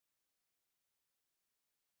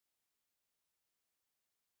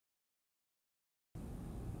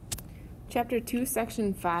Chapter 2,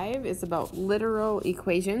 Section 5 is about literal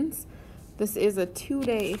equations. This is a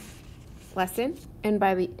 2-day lesson, and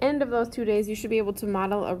by the end of those 2 days, you should be able to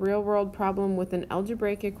model a real-world problem with an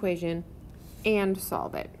algebraic equation and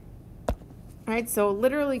solve it. All right, so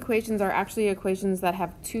literal equations are actually equations that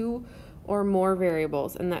have 2 or more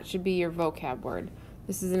variables, and that should be your vocab word.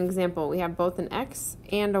 This is an example. We have both an x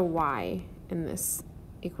and a y in this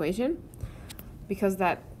equation. Because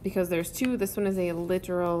there's 2, this one is a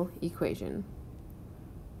literal equation.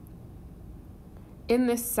 In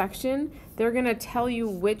this section, they're going to tell you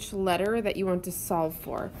which letter that you want to solve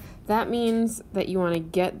for. That means that you want to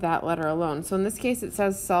get that letter alone. So in this case, it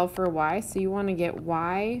says solve for y, so you want to get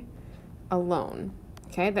y alone.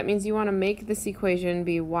 Okay, that means you want to make this equation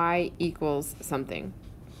be y equals something.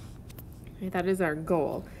 Okay, that is our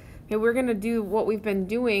goal. Okay, we're going to do what we've been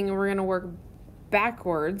doing, and we're going to work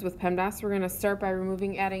backwards with PEMDAS. We're going to start by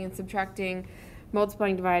removing, adding, and subtracting,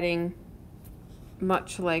 multiplying, dividing,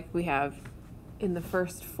 much like we have in the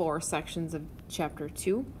first 4 sections of Chapter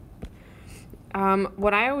 2.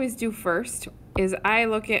 What I always do first is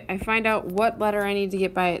I find out what letter I need to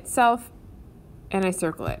get by itself, and I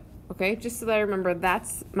circle it. Okay, just so that I remember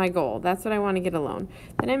that's my goal. That's what I want to get alone.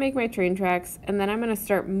 Then I make my train tracks, and then I'm going to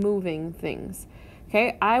start moving things.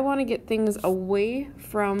 Okay, I want to get things away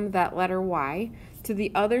from that letter y to the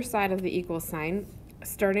other side of the equal sign,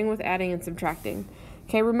 starting with adding and subtracting.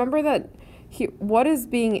 Okay, remember that what is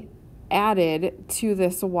being added to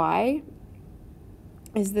this y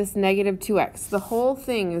is this negative 2x. The whole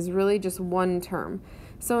thing is really just one term.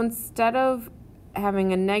 So instead of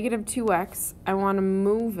having a negative 2x, I want to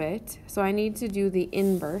move it, so I need to do the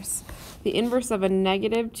inverse. The inverse of a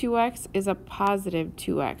negative 2x is a positive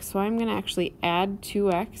 2x, so I'm going to actually add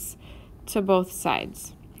 2x to both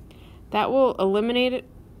sides. That will eliminate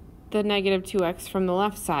the negative 2x from the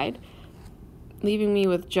left side, leaving me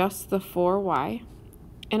with just the 4y.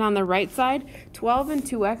 And on the right side, 12 and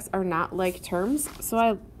 2x are not like terms, so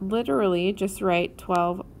I literally just write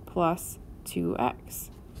 12 plus 2x.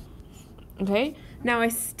 Okay, now I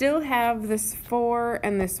still have this 4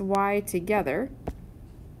 and this y together,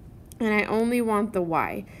 and I only want the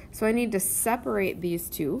y. So I need to separate these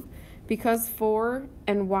two. Because 4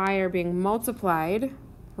 and y are being multiplied,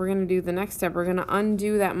 we're going to do the next step. We're going to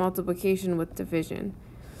undo that multiplication with division.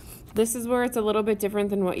 This is where it's a little bit different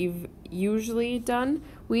than what you've usually done.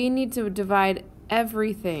 We need to divide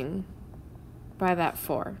everything by that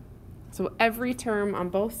 4. So every term on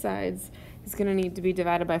both sides is going to need to be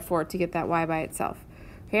divided by 4 to get that y by itself.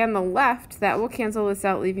 Okay, on the left, that will cancel this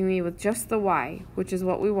out, leaving me with just the y, which is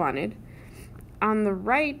what we wanted. On the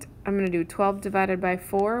right, I'm going to do 12 divided by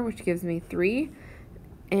 4, which gives me 3.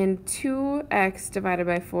 And 2x divided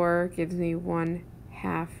by 4 gives me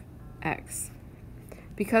 1/2 x.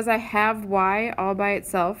 Because I have y all by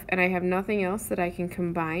itself and I have nothing else that I can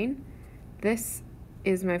combine, this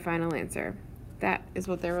is my final answer. That is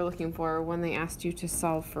what they were looking for when they asked you to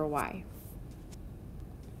solve for y.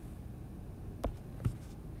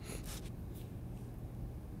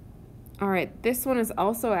 All right, this one is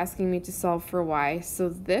also asking me to solve for y, so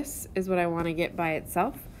this is what I want to get by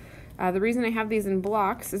itself. The reason I have these in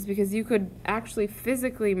blocks is because you could actually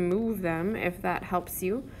physically move them if that helps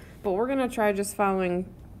you, but we're going to try just following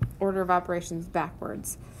order of operations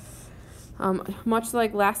backwards. Much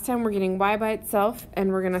like last time, we're getting y by itself,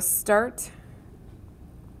 and we're going to start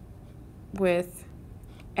with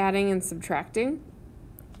adding and subtracting.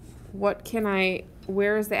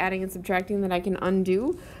 Where is the adding and subtracting that I can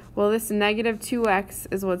undo? Well, this negative 2x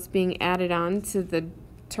is what's being added on to the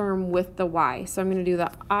term with the y. So I'm going to do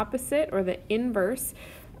the opposite, or the inverse,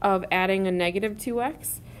 of adding a negative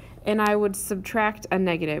 2x, and I would subtract a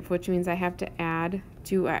negative, which means I have to add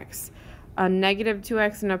 2x. A negative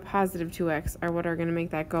 2x and a positive 2x are what are going to make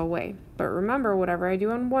that go away. But remember, whatever I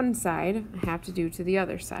do on one side, I have to do to the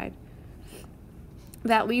other side.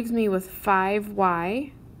 That leaves me with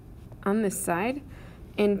 5y on this side.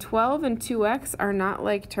 And 12 and 2x are not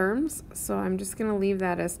like terms, so I'm just going to leave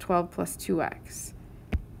that as 12 plus 2x.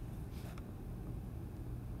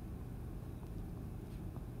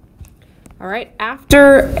 All right,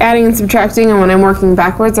 after adding and subtracting, and when I'm working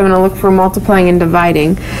backwards, I'm going to look for multiplying and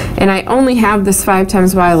dividing. And I only have this 5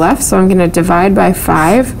 times y left, so I'm going to divide by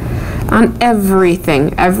 5 on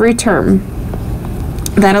everything, every term.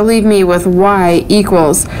 That'll leave me with y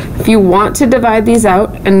equals, if you want to divide these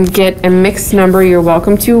out and get a mixed number, you're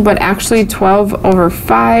welcome to, but actually 12 over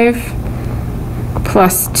 5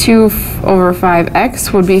 plus 2 over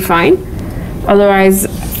 5x would be fine. Otherwise,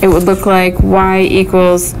 it would look like y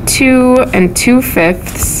equals 2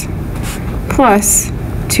 2/5 plus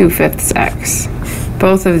 2/5 x.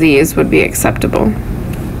 Both of these would be acceptable.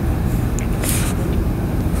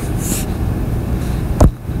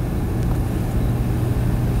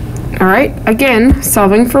 All right, again,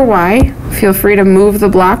 solving for y. Feel free to move the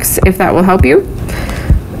blocks if that will help you.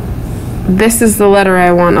 This is the letter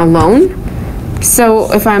I want alone.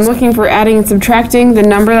 So if I'm looking for adding and subtracting, the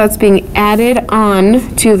number that's being added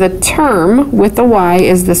on to the term with the y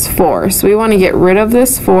is this 4. So we want to get rid of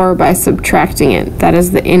this 4 by subtracting it. That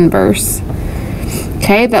is the inverse.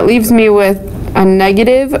 Okay, that leaves me with a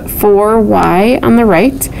negative 4y on the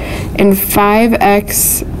right and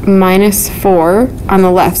 5x minus 4 on the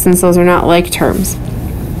left, since those are not like terms.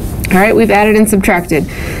 All right, we've added and subtracted.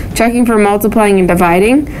 Checking for multiplying and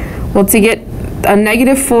dividing. Well, to get a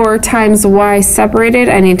negative 4 times y separated,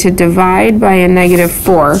 I need to divide by a negative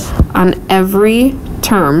 4 on every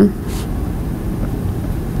term.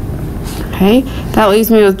 Okay, that leaves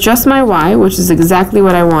me with just my y, which is exactly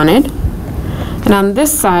what I wanted. And on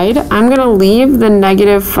this side, I'm going to leave the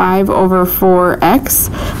negative 5 over 4x,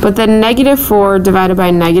 but the negative 4 divided by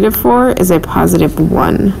negative 4 is a positive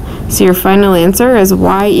 1. So your final answer is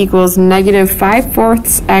y equals negative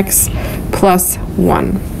 5/4 x plus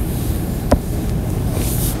 1.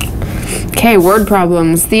 Okay, word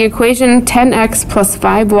problems. The equation 10x plus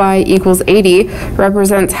 5y equals 80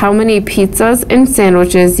 represents how many pizzas and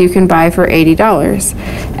sandwiches you can buy for $80.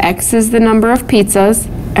 X is the number of pizzas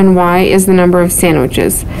and y is the number of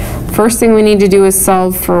sandwiches. First thing we need to do is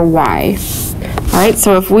solve for y. All right,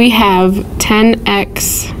 so if we have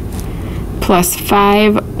 10x plus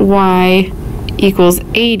 5y equals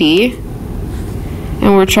 80,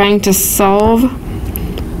 and we're trying to solve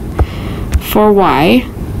for y,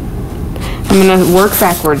 I'm going to work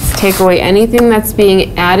backwards. Take away anything that's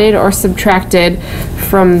being added or subtracted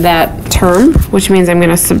from that term, which means I'm going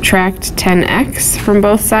to subtract 10x from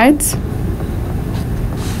both sides,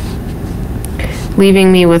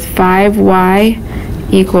 leaving me with 5y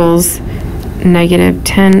equals negative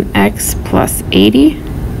 10x plus 80.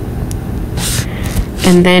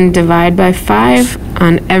 And then divide by 5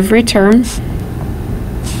 on every term,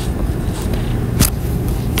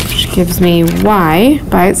 which gives me y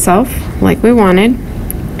by itself, like we wanted,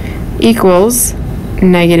 equals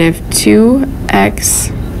negative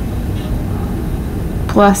 2x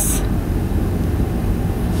plus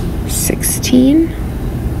 16.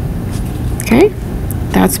 Okay,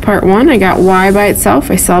 that's part 1. I got y by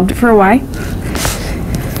itself. I solved it for y.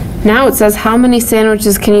 Now it says how many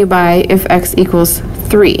sandwiches can you buy if x equals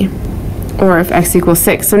 3 or if x equals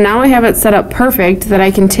 6. So now I have it set up perfect that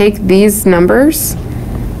I can take these numbers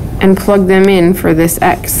and plug them in for this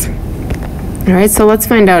x. All right, so let's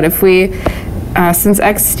find out if we, since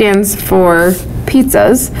x stands for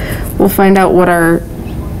pizzas, we'll find out what our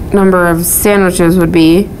number of sandwiches would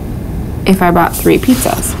be if I bought 3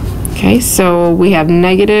 pizzas. Okay, so we have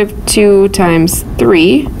negative 2 times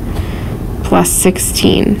 3 plus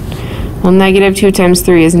 16. Well, negative 2 times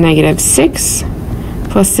 3 is negative 6,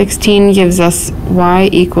 plus 16 gives us y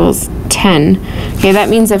equals 10. Okay, that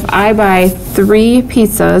means if I buy 3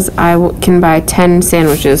 pizzas, I can buy 10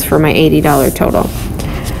 sandwiches for my $80 total.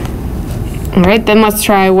 All right, then let's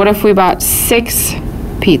try, what if we bought 6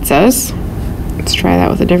 pizzas? Let's try that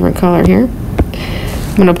with a different color here.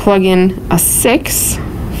 I'm going to plug in a 6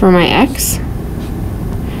 for my x.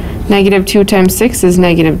 Negative 2 times 6 is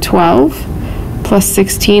negative 12. Plus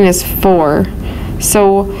 16 is 4.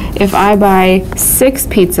 So if I buy 6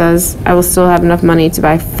 pizzas, I will still have enough money to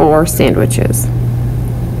buy 4 sandwiches.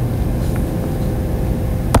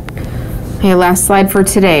 Okay, last slide for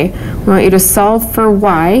today. We want you to solve for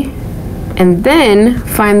y and then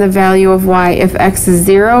find the value of y if x is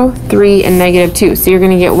 0, 3, and negative 2. So you're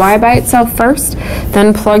going to get y by itself first,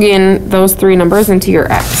 then plug in those 3 numbers into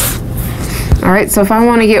your x. All right, so if I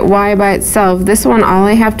want to get y by itself, this one all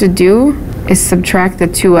I have to do is subtract the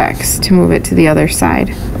 2x to move it to the other side.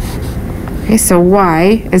 Okay, so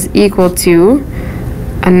y is equal to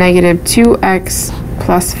a negative 2x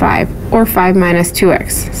plus 5, or 5 minus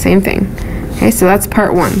 2x, same thing. Okay, so that's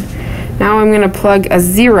part 1. Now I'm going to plug a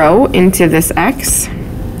 0 into this x.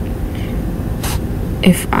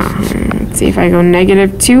 If let's see, if I go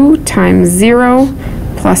negative 2 times 0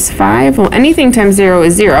 plus 5, well, anything times 0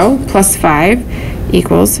 is 0, plus 5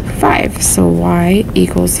 equals 5. So y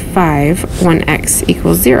equals 5 when x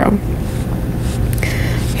equals 0.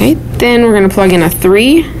 Okay, then we're going to plug in a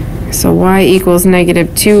 3. So y equals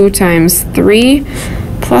negative 2 times 3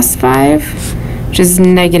 plus 5, which is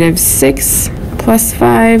negative 6 plus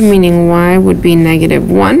 5, meaning y would be negative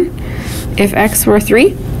 1 if x were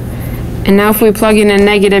 3. And now if we plug in a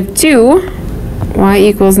negative 2, y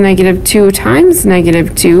equals negative 2 times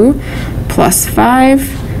negative 2 plus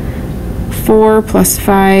 5. 4 plus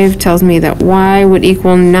 5 tells me that y would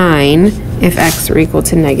equal 9 if x were equal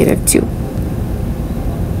to negative 2.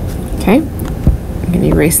 Okay, I'm going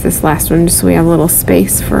can erase this last one just so we have a little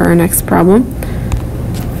space for our next problem.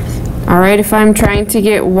 All right, if I'm trying to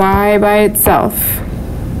get y by itself,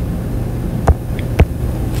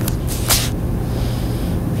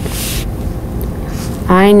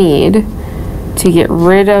 I need to get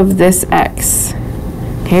rid of this x.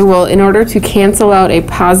 Okay, well, in order to cancel out a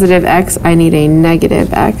positive x, I need a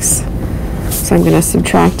negative x. So I'm going to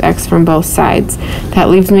subtract x from both sides. That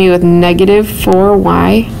leaves me with negative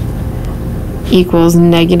 4y equals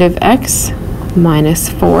negative x minus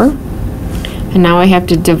 4. And now I have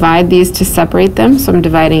to divide these to separate them. So I'm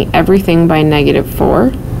dividing everything by negative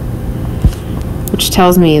 4, which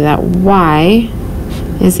tells me that y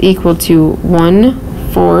is equal to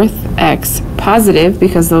 1/4 x positive,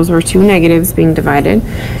 because those were two negatives being divided,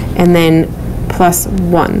 and then plus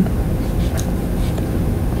 1.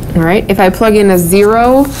 All right, if I plug in a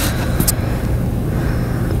 0,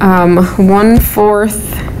 1/4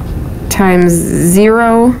 times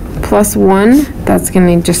 0 plus 1, that's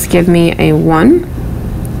going to just give me a 1.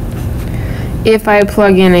 If I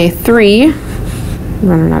plug in a 3, I'm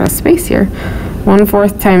running out of space here, 1/4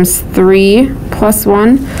 times 3 plus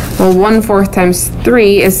 1, well, 1/4 times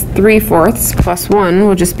 3 is 3/4 plus 1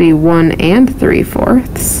 will just be 1 3/4.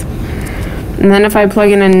 And then if I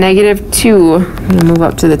plug in a negative 2, I'm going to move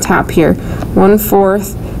up to the top here,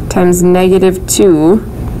 1/4 times negative 2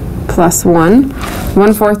 plus 1.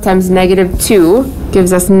 1/4 times negative 2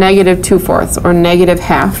 gives us negative 2/4, or negative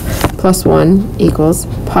half, plus 1 equals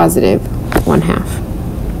positive 1/2.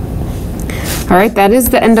 All right, that is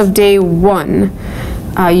the end of day 1.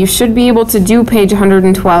 You should be able to do page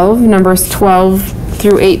 112, numbers 12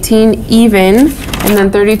 through 18 even, and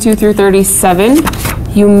then 32 through 37.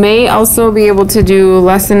 You may also be able to do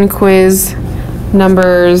lesson quiz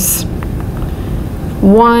numbers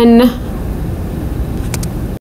 1